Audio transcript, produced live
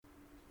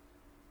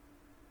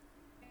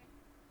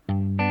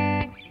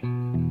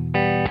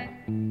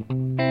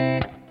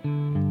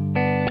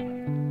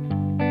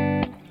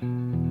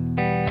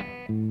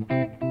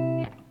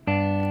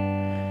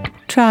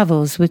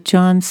Travels with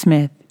John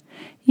Smith,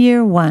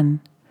 Year 1,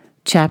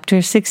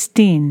 Chapter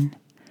 16,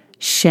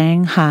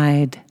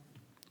 Shanghai.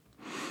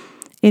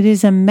 It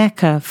is a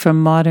mecca for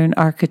modern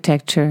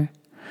architecture.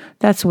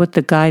 That's what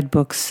the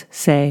guidebooks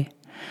say.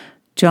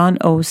 John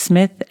O.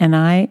 Smith and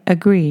I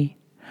agree.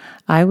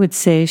 I would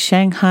say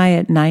Shanghai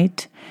at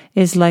night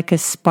is like a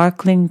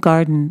sparkling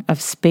garden of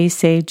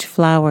space-age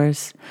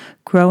flowers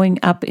growing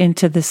up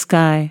into the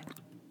sky.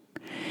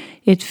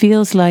 It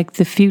feels like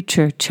the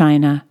future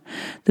China,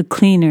 the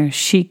cleaner,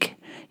 chic,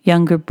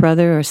 younger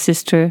brother or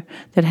sister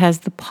that has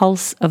the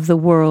pulse of the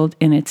world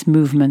in its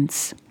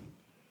movements.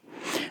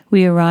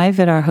 We arrive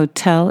at our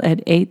hotel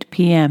at 8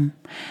 p.m.,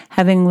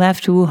 having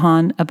left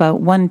Wuhan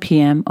about 1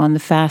 p.m. on the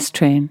fast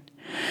train.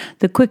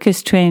 The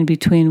quickest train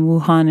between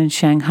Wuhan and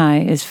Shanghai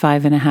is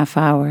 5.5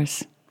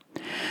 hours.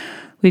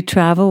 We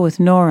travel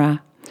with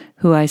Nora,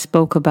 who I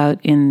spoke about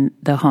in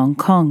the Hong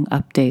Kong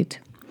update.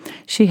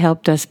 She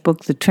helped us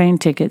book the train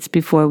tickets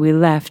before we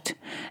left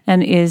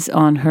and is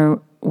on her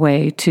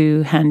way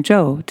to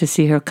Hangzhou to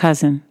see her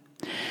cousin.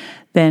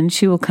 Then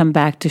she will come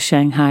back to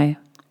Shanghai.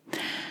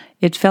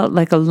 It felt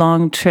like a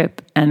long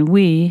trip, and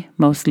we,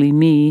 mostly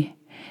me,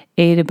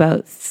 ate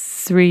about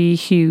 3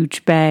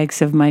 huge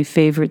bags of my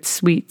favorite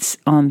sweets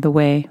on the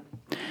way.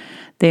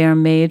 They are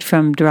made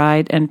from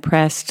dried and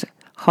pressed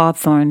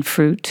hawthorn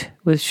fruit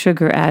with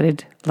sugar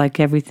added, like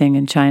everything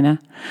in China.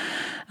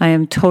 I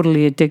am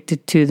totally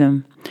addicted to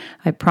them.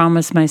 I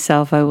promise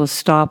myself I will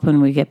stop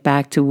when we get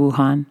back to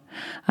Wuhan.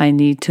 I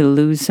need to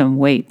lose some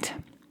weight.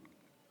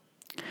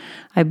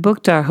 I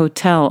booked our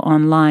hotel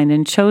online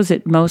and chose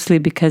it mostly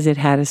because it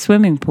had a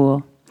swimming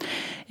pool.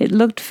 It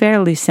looked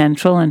fairly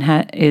central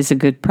and is a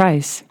good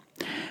price.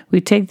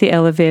 We take the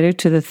elevator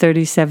to the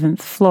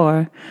 37th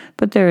floor,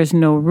 but there is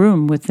no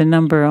room with the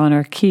number on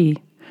our key,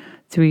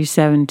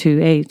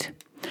 3728.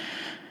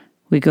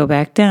 We go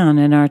back down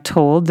and are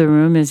told the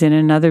room is in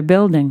another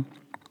building.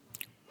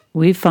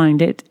 We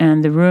find it,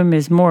 and the room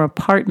is more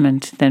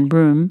apartment than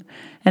room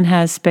and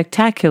has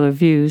spectacular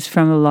views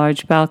from a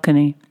large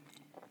balcony.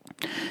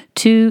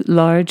 2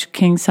 large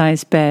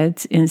king-size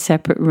beds in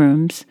separate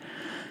rooms,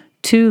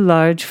 2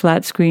 large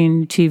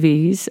flat-screen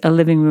TVs, a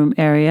living room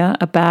area,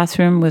 a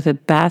bathroom with a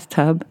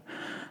bathtub.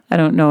 I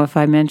don't know if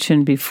I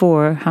mentioned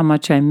before how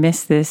much I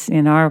miss this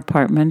in our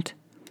apartment.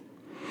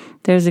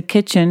 There's a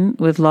kitchen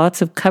with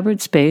lots of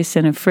cupboard space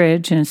and a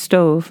fridge and a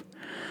stove,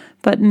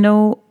 but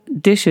no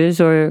dishes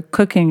or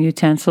cooking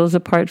utensils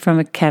apart from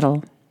a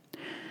kettle.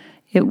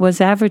 It was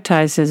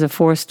advertised as a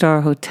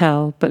 4-star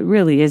hotel, but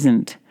really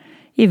isn't,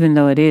 even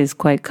though it is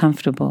quite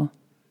comfortable.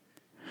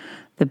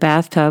 The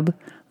bathtub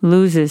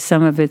loses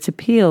some of its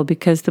appeal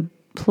because the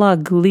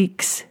plug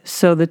leaks,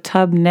 so the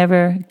tub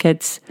never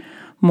gets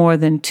more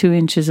than 2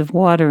 inches of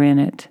water in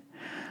it,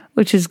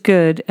 which is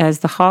good as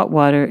the hot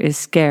water is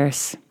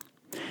scarce.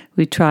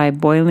 We try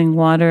boiling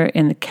water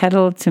in the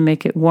kettle to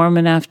make it warm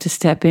enough to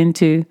step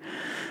into,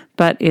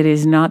 but it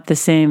is not the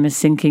same as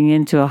sinking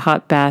into a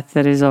hot bath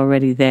that is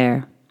already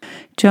there.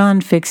 John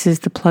fixes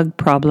the plug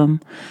problem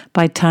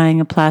by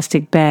tying a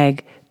plastic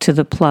bag to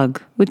the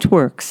plug, which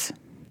works.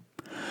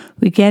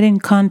 We get in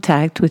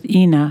contact with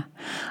Ina,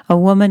 a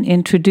woman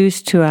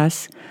introduced to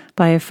us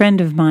by a friend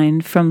of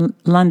mine from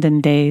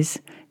London days,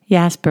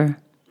 Jasper.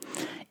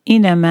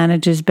 Ina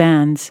manages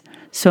bands,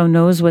 so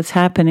knows what's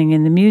happening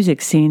in the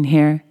music scene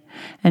here,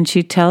 and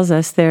she tells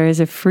us there is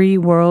a free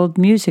world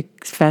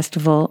music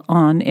festival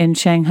on in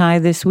Shanghai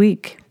this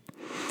week.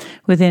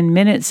 Within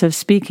minutes of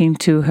speaking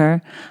to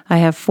her, I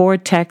have 4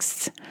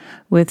 texts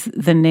with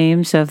the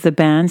names of the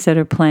bands that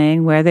are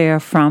playing, where they are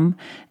from,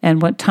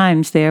 and what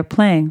times they are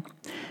playing.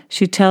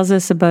 She tells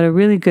us about a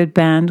really good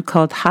band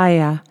called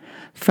Haya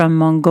from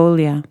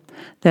Mongolia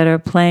that are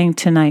playing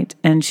tonight,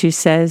 and she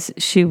says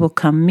she will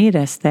come meet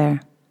us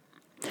there.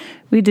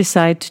 We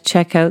decide to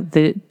check out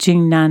the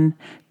Jingnan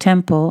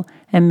Temple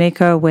and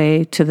make our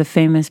way to the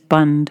famous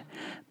Bund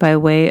by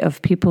way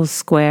of People's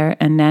Square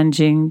and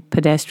Nanjing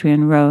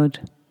Pedestrian Road.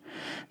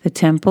 The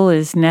temple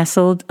is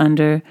nestled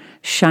under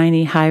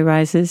shiny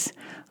high-rises,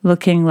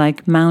 looking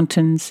like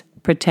mountains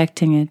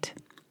protecting it.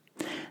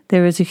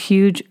 There is a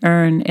huge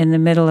urn in the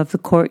middle of the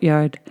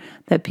courtyard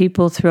that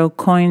people throw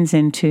coins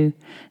into,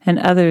 and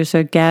others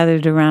are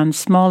gathered around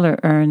smaller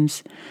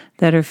urns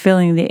that are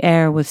filling the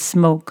air with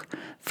smoke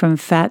from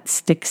fat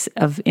sticks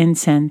of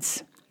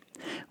incense.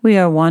 We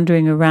are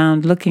wandering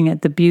around looking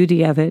at the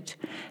beauty of it,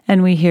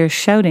 and we hear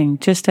shouting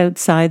just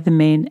outside the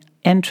main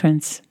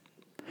entrance.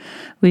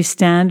 We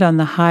stand on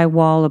the high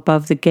wall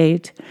above the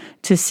gate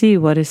to see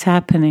what is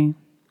happening.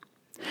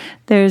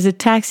 There is a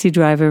taxi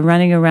driver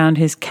running around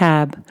his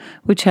cab,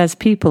 which has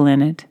people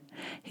in it.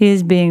 He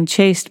is being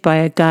chased by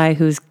a guy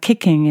who's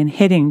kicking and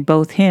hitting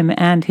both him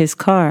and his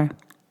car.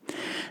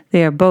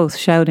 They are both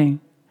shouting.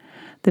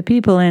 The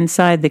people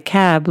inside the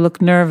cab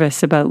look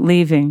nervous about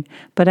leaving,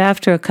 but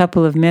after a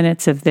couple of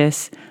minutes of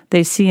this,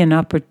 they see an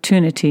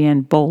opportunity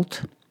and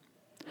bolt.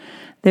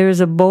 There is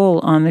a bowl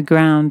on the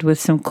ground with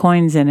some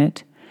coins in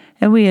it,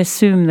 and we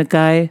assume the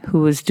guy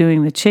who was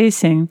doing the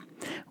chasing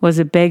was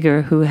a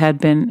beggar who had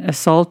been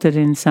assaulted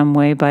in some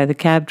way by the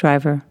cab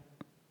driver.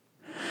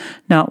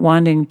 Not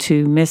wanting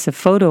to miss a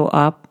photo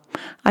op,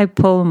 I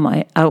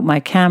pull out my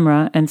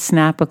camera and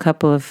snap a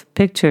couple of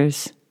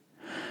pictures.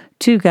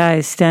 2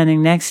 guys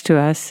standing next to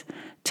us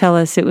tell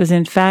us it was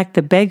in fact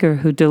the beggar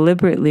who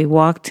deliberately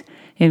walked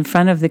in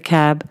front of the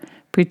cab,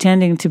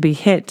 pretending to be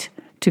hit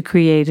to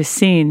create a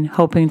scene,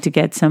 hoping to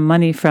get some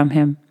money from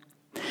him.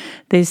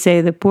 They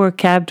say the poor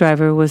cab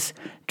driver was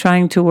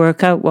trying to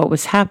work out what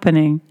was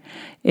happening.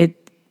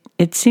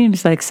 It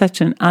seems like such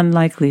an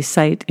unlikely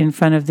sight in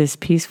front of this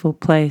peaceful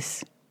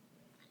place.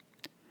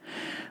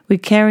 We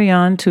carry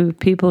on to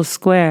People's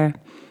Square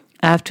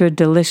after a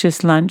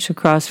delicious lunch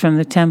across from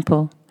the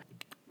temple.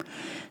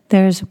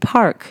 There is a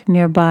park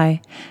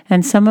nearby,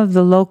 and some of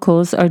the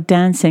locals are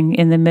dancing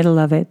in the middle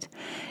of it,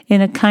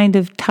 in a kind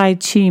of Tai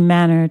Chi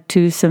manner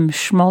to some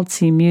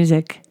schmaltzy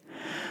music.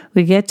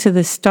 We get to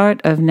the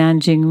start of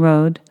Nanjing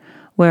Road,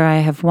 where I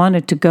have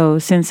wanted to go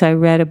since I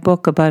read a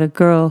book about a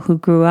girl who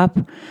grew up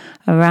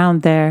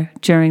around there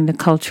during the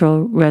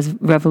Cultural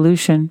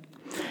Revolution,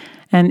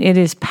 and it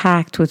is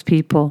packed with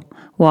people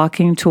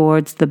walking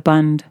towards the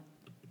Bund.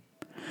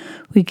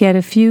 We get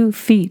a few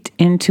feet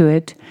into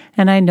it,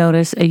 and I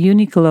notice a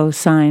Uniqlo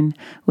sign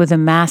with a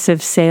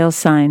massive sale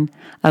sign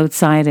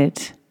outside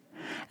it.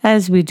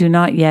 As we do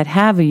not yet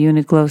have a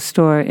Uniqlo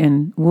store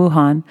in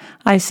Wuhan,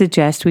 I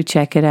suggest we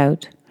check it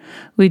out.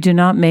 We do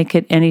not make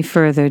it any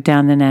further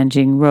down the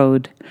Nanjing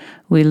Road.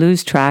 We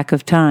lose track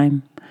of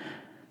time.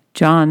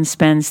 John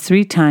spends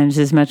 3 times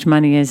as much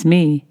money as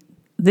me.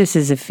 This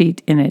is a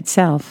feat in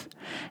itself,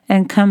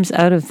 and comes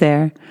out of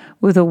there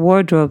with a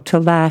wardrobe to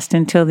last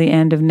until the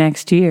end of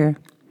next year.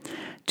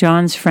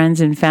 John's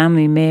friends and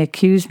family may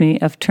accuse me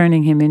of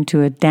turning him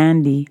into a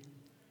dandy.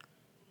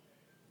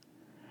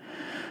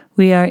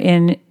 We are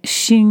in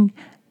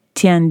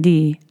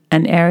Xingtiandi,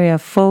 an area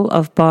full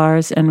of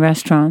bars and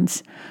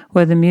restaurants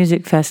where the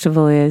music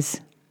festival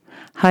is.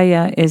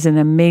 Haya is an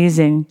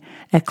amazing,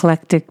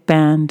 eclectic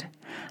band,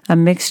 a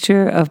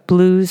mixture of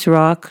blues,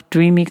 rock,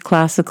 dreamy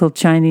classical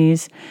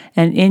Chinese,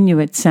 and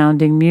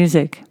Inuit-sounding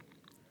music.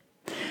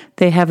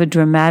 They have a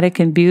dramatic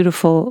and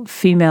beautiful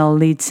female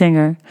lead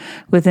singer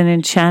with an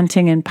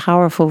enchanting and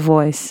powerful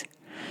voice.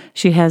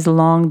 She has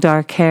long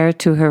dark hair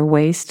to her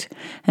waist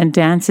and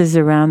dances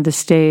around the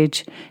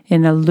stage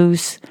in a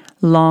loose,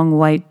 long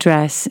white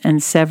dress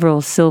and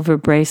several silver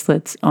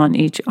bracelets on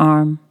each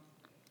arm.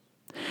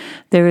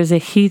 There is a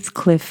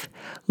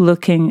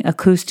Heathcliff-looking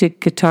acoustic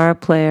guitar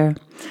player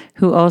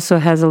who also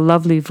has a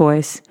lovely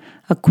voice,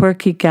 a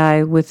quirky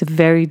guy with a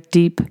very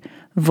deep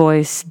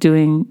voice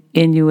doing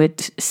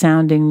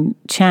Inuit-sounding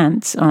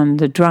chants on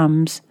the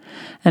drums,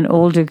 an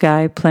older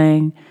guy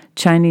playing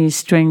Chinese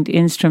stringed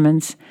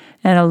instruments,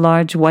 and a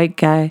large white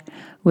guy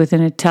with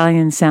an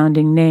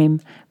Italian-sounding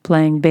name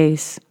playing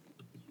bass.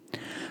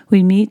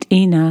 We meet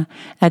Ina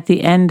at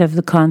the end of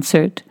the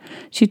concert.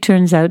 She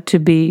turns out to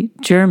be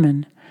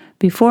German.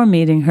 Before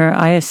meeting her,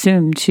 I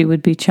assumed she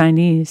would be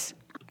Chinese.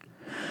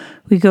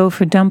 We go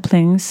for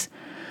dumplings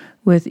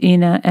with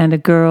Ina and a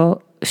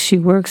girl she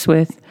works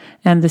with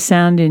and the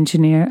sound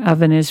engineer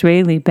of an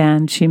Israeli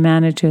band she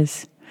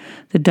manages.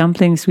 The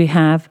dumplings we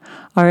have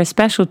are a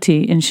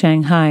specialty in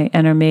Shanghai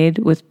and are made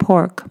with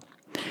pork.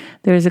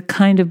 There is a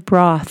kind of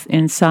broth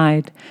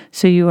inside,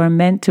 so you are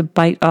meant to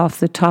bite off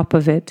the top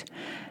of it,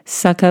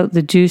 suck out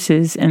the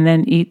juices, and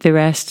then eat the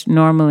rest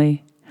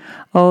normally.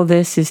 All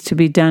this is to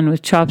be done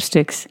with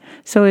chopsticks,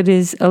 so it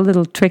is a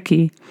little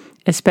tricky,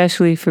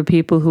 especially for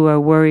people who are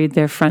worried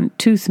their front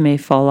tooth may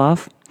fall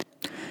off.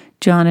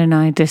 John and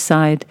I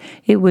decide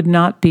it would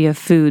not be a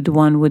food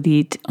one would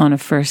eat on a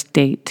first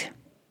date.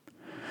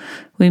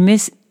 We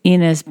miss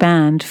Ina's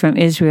band from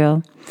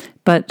Israel,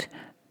 but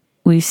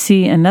we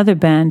see another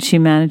band she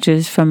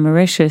manages from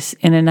Mauritius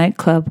in a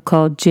nightclub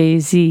called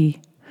Jay-Z.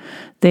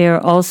 They are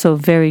also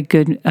very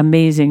good,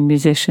 amazing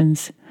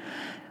musicians.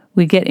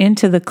 We get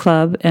into the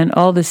club and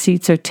all the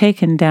seats are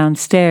taken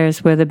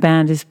downstairs where the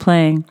band is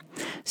playing.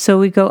 So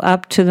we go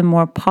up to the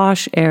more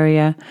posh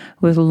area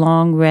with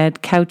long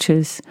red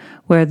couches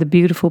where the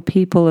beautiful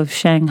people of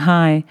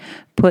Shanghai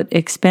put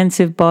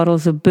expensive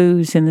bottles of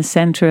booze in the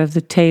center of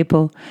the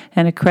table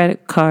and a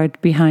credit card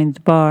behind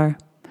the bar.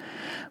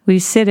 We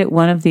sit at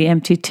one of the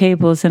empty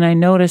tables and I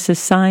notice a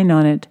sign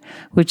on it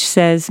which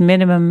says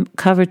minimum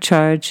cover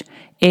charge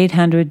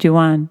 800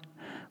 yuan,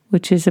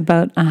 which is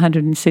about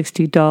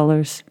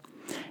 $160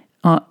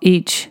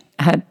 each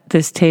at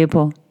this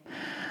table.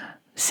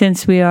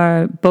 Since we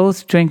are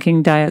both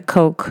drinking Diet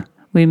Coke,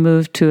 we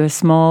move to a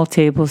small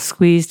table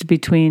squeezed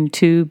between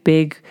 2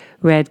 big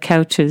red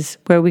couches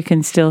where we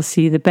can still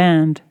see the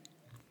band.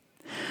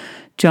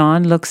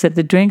 John looks at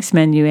the drinks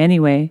menu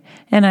anyway,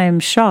 and I am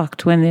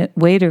shocked when the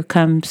waiter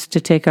comes to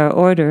take our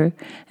order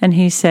and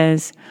he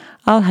says,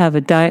 "I'll have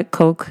a Diet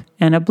Coke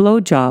and a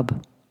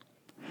blowjob."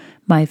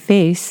 My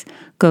face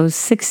goes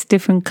 6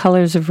 different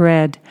colors of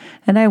red,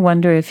 and I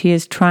wonder if he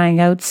is trying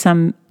out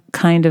some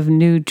kind of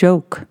new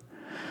joke.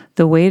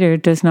 The waiter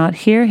does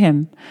not hear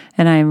him,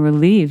 and I am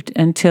relieved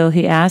until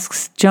he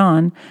asks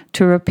John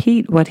to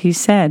repeat what he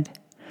said.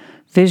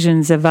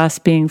 Visions of us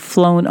being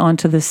flown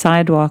onto the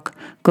sidewalk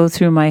go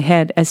through my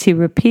head as he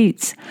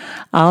repeats,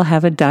 "I'll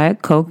have a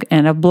Diet Coke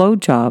and a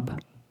blowjob."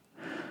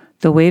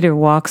 The waiter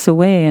walks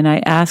away and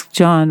I ask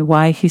John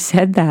why he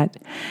said that,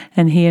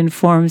 and he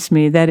informs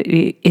me that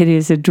it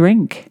is a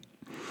drink.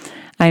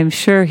 I am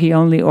sure he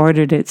only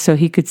ordered it so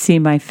he could see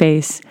my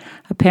face.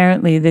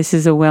 Apparently this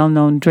is a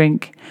well-known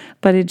drink,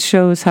 but it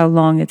shows how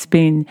long it's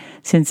been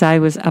since I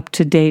was up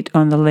to date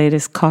on the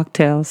latest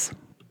cocktails.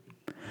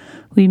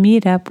 We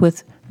meet up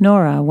with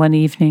Nora one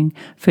evening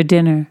for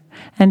dinner,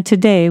 and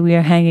today we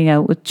are hanging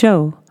out with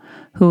Joe,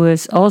 who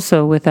was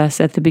also with us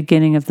at the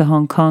beginning of the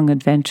Hong Kong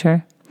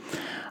adventure,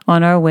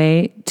 on our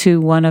way to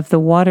one of the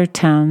water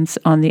towns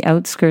on the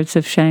outskirts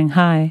of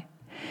Shanghai.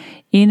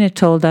 Ina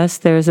told us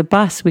there is a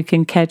bus we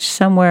can catch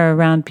somewhere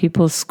around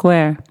People's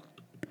Square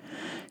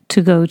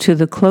to go to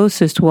the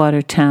closest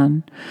water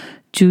town,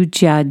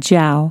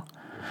 Zhujiajiao,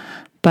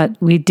 but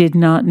we did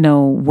not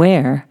know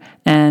where,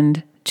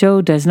 and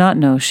Joe does not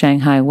know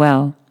Shanghai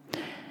well.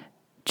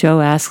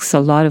 Joe asks a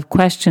lot of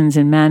questions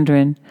in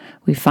Mandarin.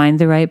 We find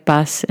the right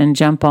bus and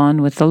jump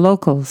on with the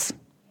locals.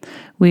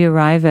 We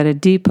arrive at a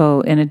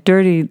depot in a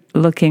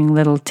dirty-looking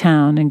little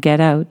town and get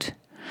out.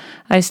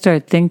 I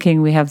start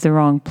thinking we have the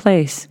wrong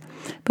place,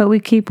 but we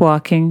keep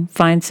walking,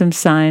 find some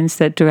signs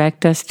that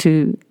direct us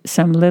to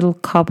some little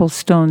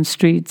cobblestone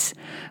streets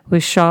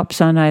with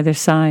shops on either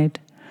side.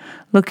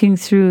 Looking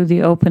through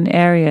the open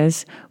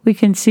areas, we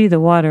can see the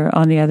water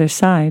on the other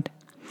side.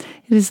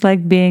 It is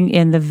like being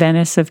in the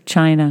Venice of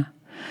China.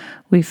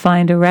 We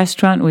find a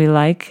restaurant we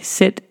like,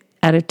 sit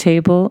at a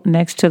table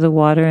next to the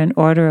water and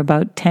order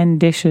about 10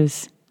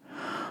 dishes.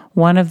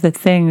 One of the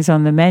things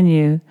on the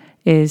menu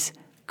is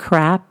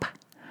crap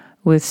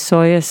with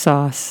soya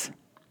sauce.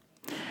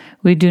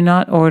 We do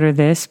not order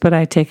this, but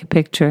I take a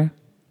picture.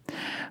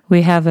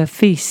 We have a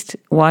feast,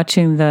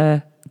 watching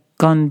the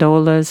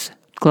gondolas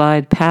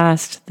glide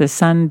past, the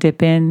sun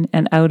dip in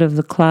and out of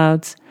the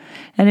clouds,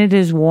 and it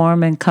is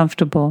warm and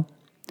comfortable.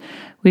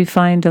 We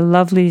find a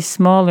lovely,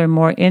 smaller,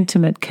 more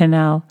intimate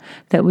canal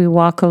that we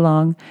walk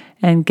along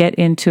and get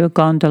into a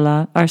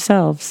gondola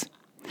ourselves.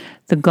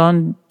 The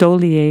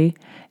gondolier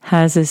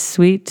has a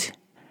sweet,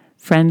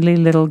 friendly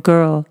little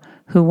girl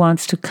who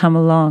wants to come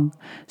along,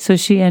 so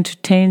she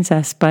entertains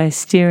us by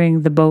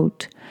steering the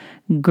boat,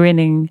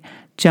 grinning,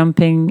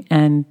 jumping,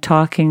 and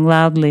talking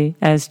loudly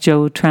as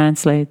Joe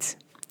translates.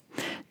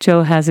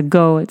 Joe has a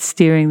go at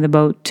steering the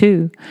boat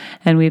too,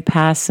 and we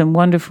pass some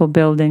wonderful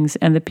buildings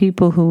and the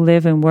people who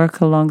live and work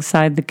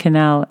alongside the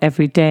canal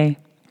every day.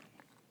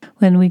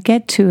 When we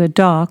get to a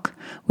dock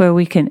where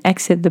we can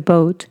exit the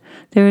boat,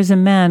 there is a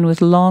man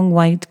with long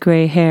white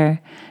gray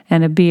hair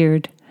and a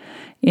beard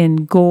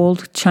in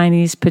gold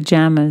Chinese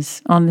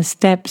pajamas on the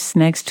steps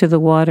next to the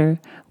water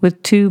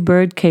with 2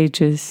 bird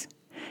cages.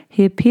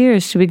 He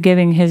appears to be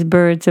giving his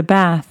birds a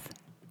bath.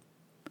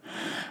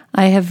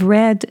 I have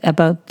read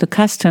about the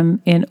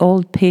custom in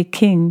old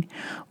Peking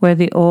where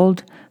the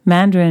old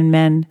Mandarin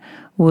men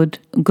would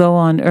go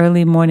on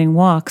early morning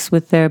walks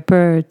with their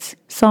birds,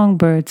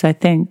 songbirds, I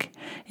think,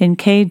 in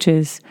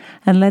cages,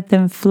 and let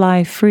them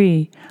fly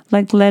free,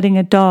 like letting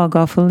a dog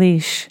off a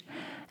leash,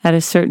 at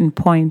a certain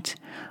point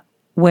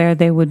where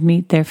they would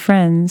meet their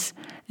friends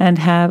and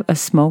have a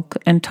smoke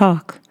and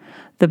talk.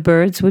 The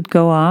birds would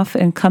go off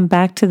and come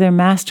back to their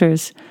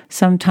masters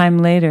some time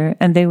later,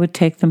 and they would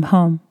take them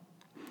home.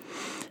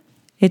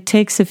 It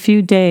takes a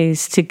few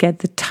days to get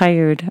the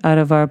tired out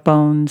of our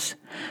bones.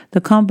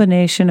 The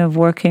combination of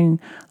working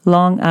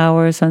long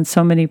hours on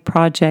so many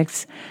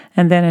projects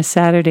and then a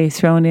Saturday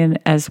thrown in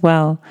as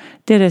well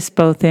did us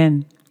both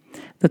in.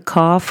 The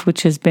cough,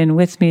 which has been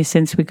with me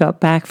since we got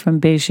back from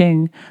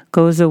Beijing,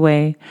 goes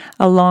away,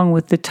 along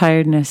with the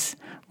tiredness,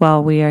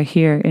 while we are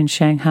here in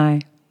Shanghai.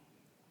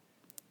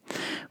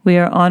 We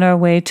are on our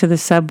way to the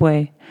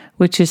subway,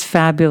 which is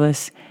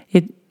fabulous.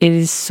 It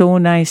is so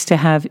nice to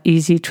have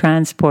easy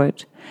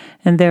transport,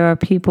 and there are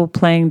people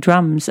playing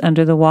drums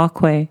under the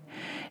walkway.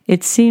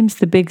 It seems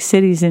the big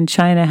cities in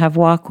China have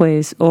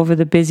walkways over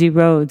the busy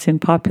roads in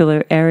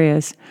popular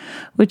areas,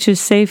 which is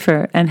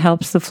safer and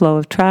helps the flow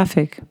of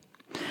traffic.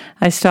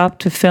 I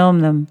stopped to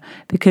film them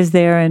because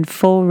they are in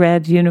full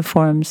red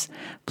uniforms,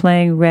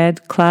 playing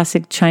red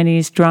classic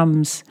Chinese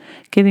drums,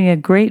 giving a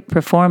great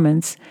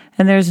performance,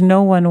 and there's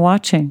no one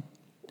watching.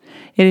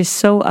 It is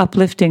so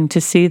uplifting to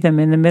see them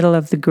in the middle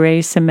of the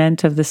gray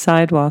cement of the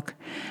sidewalk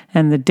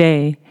and the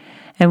day,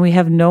 and we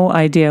have no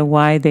idea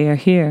why they are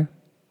here.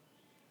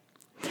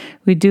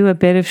 We do a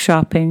bit of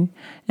shopping,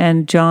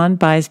 and John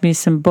buys me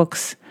some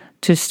books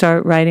to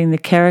start writing the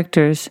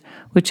characters,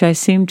 which I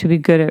seem to be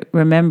good at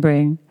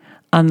remembering,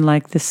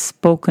 unlike the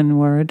spoken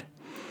word,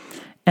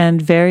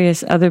 and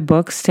various other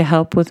books to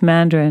help with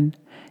Mandarin.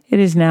 It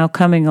is now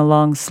coming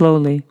along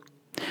slowly.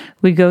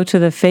 We go to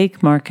the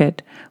fake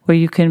market, where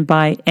you can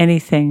buy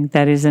anything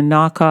that is a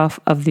knockoff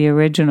of the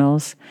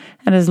originals,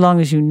 and as long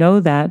as you know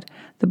that,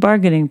 the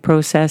bargaining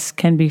process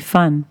can be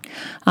fun.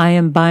 I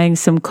am buying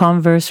some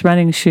Converse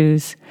running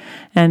shoes,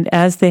 and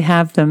as they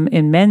have them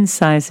in men's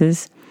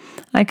sizes,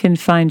 I can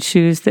find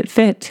shoes that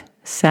fit,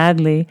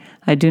 Sadly,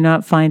 I do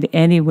not find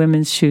any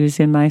women's shoes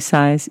in my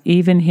size,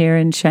 even here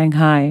in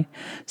Shanghai.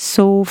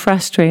 So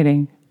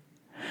frustrating.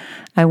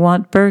 I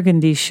want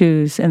burgundy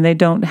shoes, and they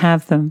don't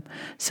have them,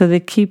 so they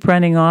keep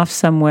running off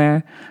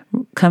somewhere,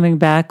 coming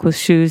back with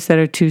shoes that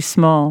are too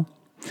small.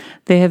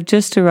 They have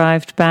just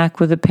arrived back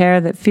with a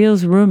pair that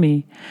feels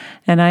roomy,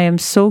 and I am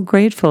so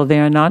grateful they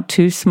are not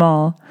too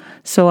small,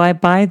 so I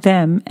buy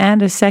them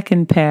and a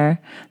second pair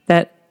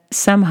that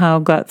somehow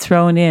got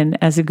thrown in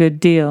as a good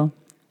deal.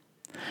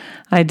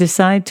 I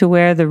decide to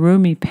wear the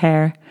roomy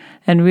pair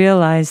and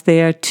realize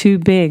they are too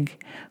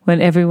big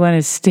when everyone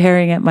is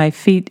staring at my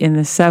feet in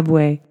the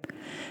subway.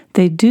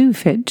 They do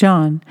fit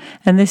John,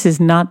 and this is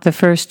not the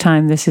first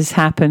time this has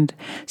happened,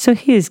 so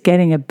he is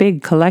getting a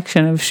big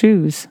collection of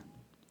shoes.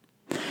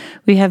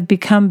 We have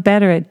become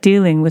better at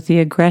dealing with the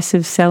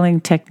aggressive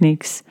selling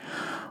techniques,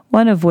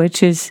 one of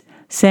which is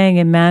saying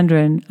in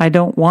Mandarin, I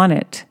don't want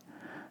it,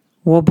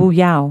 我不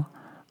要,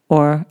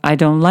 or I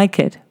don't like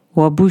it,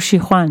 我不喜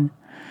欢.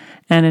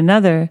 And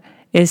another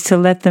is to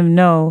let them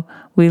know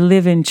we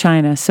live in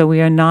China, so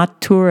we are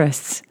not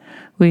tourists.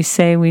 We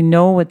say we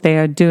know what they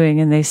are doing,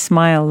 and they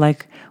smile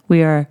like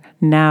we are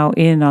now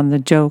in on the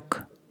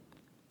joke.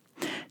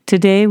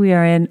 Today we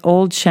are in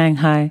old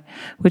Shanghai,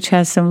 which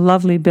has some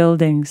lovely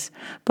buildings,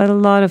 but a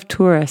lot of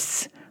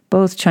tourists,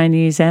 both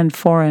Chinese and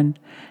foreign,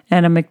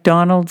 and a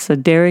McDonald's, a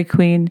Dairy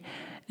Queen,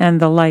 and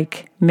the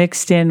like,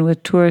 mixed in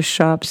with tourist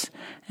shops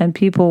and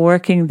people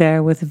working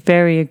there with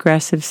very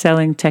aggressive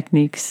selling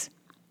techniques.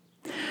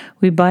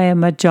 We buy a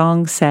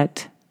mahjong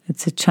set,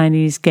 it's a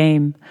Chinese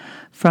game,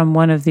 from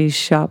one of these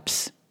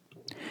shops.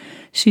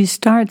 She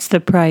starts the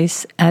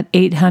price at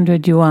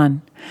 800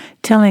 yuan,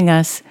 telling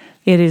us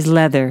it is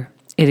leather.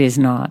 It is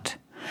not.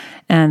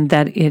 And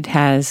that it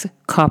has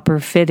copper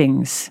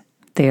fittings.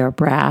 They are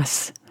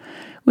brass.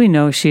 We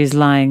know she is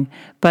lying,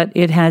 but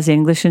it has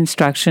English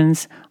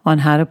instructions on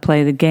how to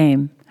play the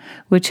game,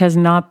 which has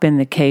not been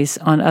the case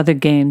on other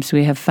games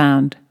we have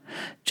found.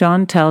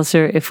 John tells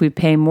her if we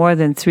pay more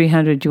than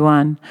 300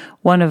 yuan,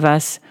 one of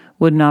us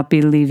would not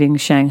be leaving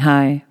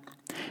Shanghai.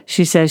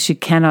 She says she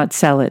cannot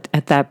sell it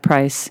at that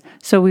price,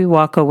 so we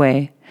walk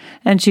away,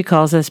 and she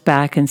calls us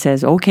back and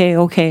says,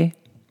 okay.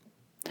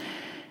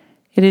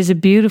 It is a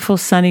beautiful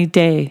sunny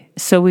day,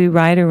 so we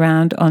ride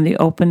around on the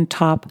open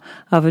top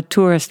of a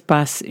tourist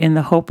bus in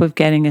the hope of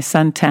getting a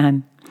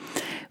suntan.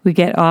 We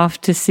get off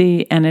to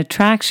see an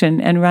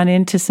attraction and run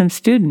into some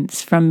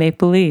students from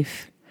Maple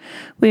Leaf.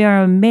 We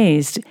are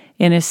amazed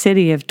in a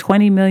city of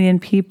 20 million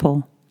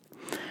people.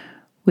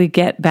 We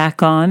get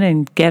back on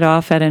and get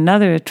off at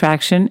another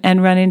attraction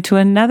and run into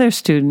another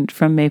student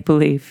from Maple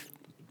Leaf.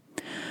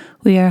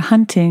 We are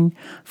hunting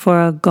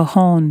for a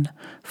cajon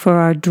for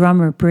our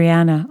drummer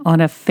Brianna on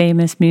a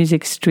famous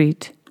music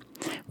street.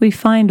 We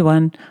find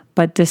one,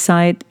 but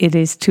decide it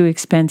is too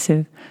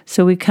expensive,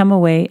 so we come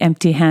away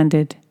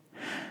empty-handed.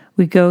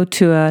 We go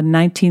to a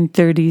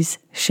 1930s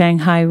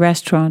Shanghai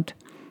restaurant,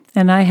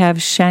 and I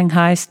have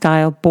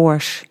Shanghai-style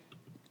borscht.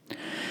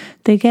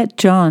 They get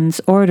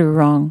John's order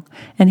wrong,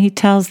 and he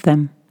tells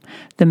them.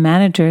 The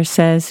manager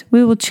says,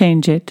 we will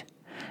change it,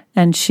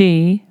 and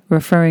she,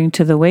 referring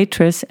to the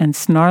waitress and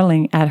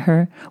snarling at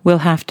her, will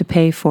have to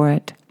pay for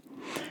it.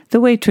 The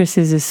waitress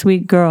is a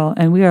sweet girl,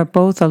 and we are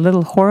both a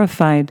little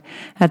horrified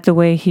at the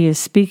way he is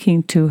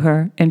speaking to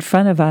her in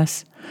front of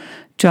us.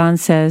 John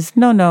says,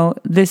 no,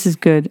 this is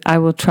good, I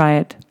will try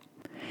it.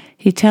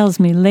 He tells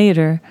me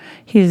later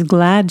he is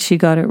glad she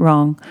got it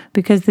wrong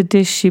because the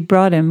dish she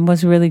brought him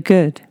was really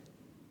good.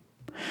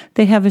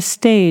 They have a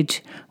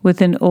stage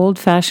with an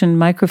old-fashioned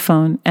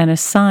microphone and a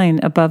sign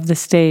above the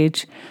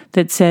stage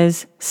that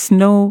says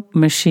Snow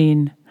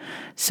Machine.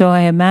 So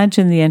I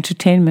imagine the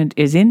entertainment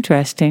is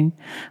interesting,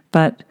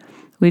 but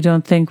we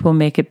don't think we'll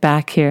make it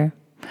back here.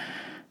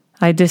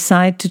 I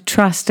decide to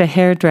trust a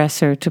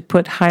hairdresser to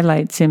put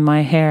highlights in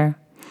my hair.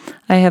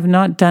 I have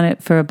not done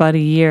it for about a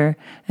year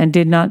and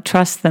did not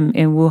trust them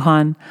in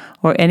Wuhan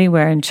or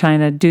anywhere in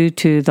China due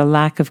to the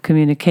lack of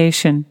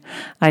communication.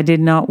 I did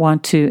not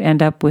want to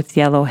end up with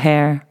yellow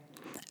hair,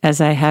 as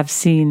I have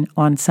seen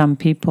on some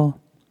people.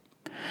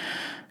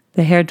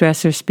 The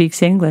hairdresser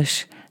speaks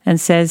English and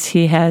says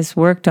he has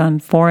worked on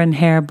foreign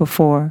hair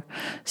before,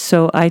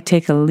 so I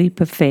take a leap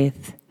of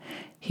faith.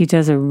 He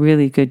does a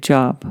really good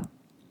job.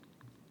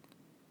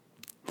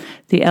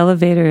 The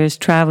elevator is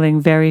traveling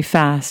very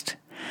fast.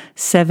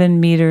 7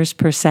 meters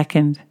per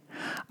second.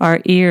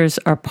 Our ears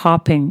are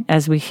popping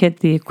as we hit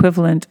the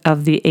equivalent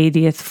of the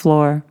 80th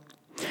floor.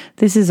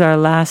 This is our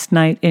last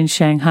night in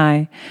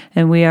Shanghai,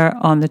 and we are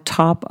on the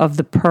top of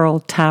the Pearl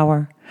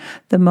Tower,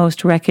 the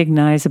most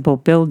recognizable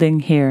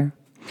building here.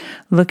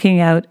 Looking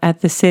out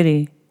at the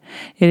city,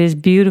 it is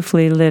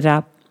beautifully lit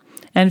up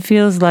and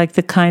feels like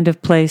the kind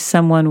of place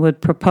someone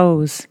would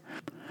propose,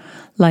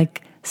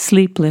 like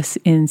Sleepless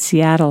in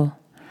Seattle.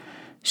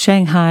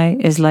 Shanghai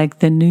is like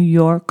the New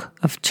York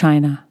of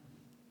China.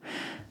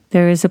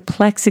 There is a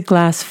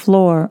plexiglass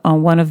floor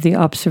on one of the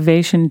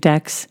observation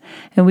decks,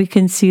 and we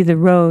can see the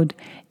road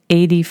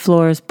 80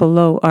 floors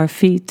below our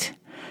feet.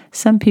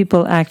 Some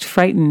people act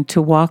frightened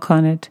to walk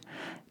on it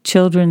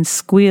Children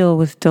squeal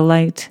with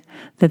delight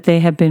that they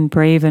have been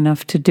brave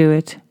enough to do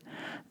it.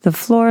 The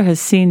floor has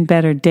seen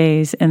better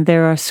days, and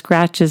there are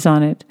scratches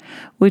on it,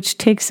 which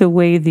takes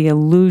away the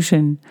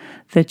illusion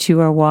that you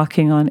are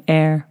walking on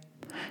air.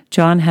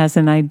 John has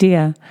an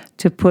idea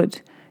to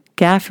put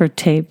gaffer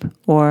tape,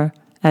 or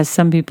as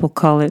some people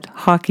call it,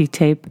 hockey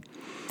tape,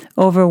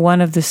 over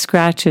one of the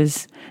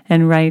scratches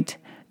and write,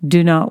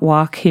 "Do not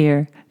walk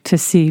here," to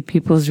see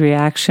people's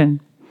reaction.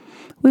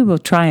 We will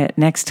try it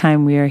next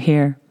time we are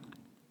here.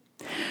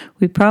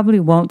 We probably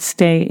won't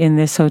stay in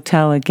this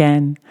hotel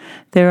again.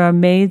 There are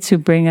maids who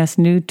bring us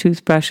new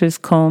toothbrushes,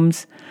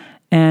 combs,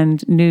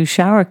 and new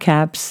shower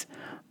caps,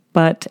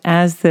 but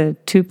as the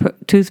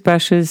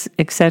toothbrushes,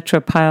 etc.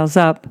 piles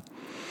up,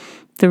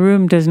 the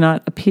room does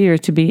not appear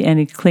to be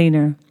any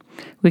cleaner.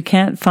 We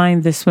can't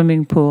find the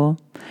swimming pool,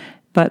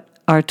 but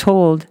are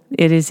told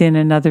it is in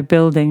another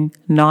building,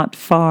 not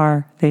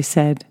far, they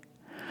said.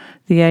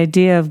 The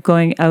idea of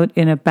going out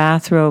in a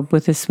bathrobe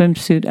with a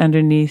swimsuit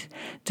underneath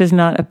does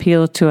not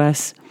appeal to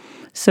us,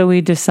 so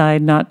we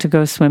decide not to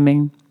go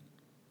swimming.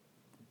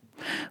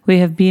 We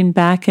have been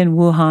back in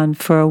Wuhan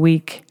for a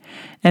week,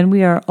 and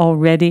we are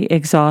already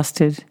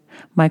exhausted.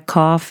 My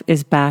cough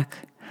is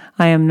back.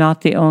 I am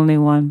not the only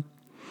one.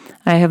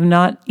 I have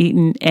not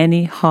eaten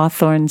any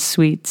hawthorn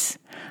sweets.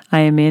 I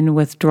am in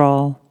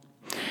withdrawal.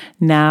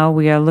 Now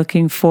we are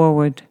looking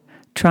forward,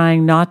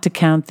 trying not to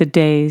count the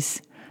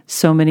days.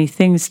 So many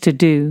things to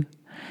do.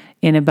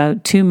 In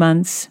about 2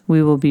 months,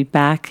 we will be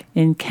back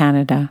in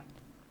Canada.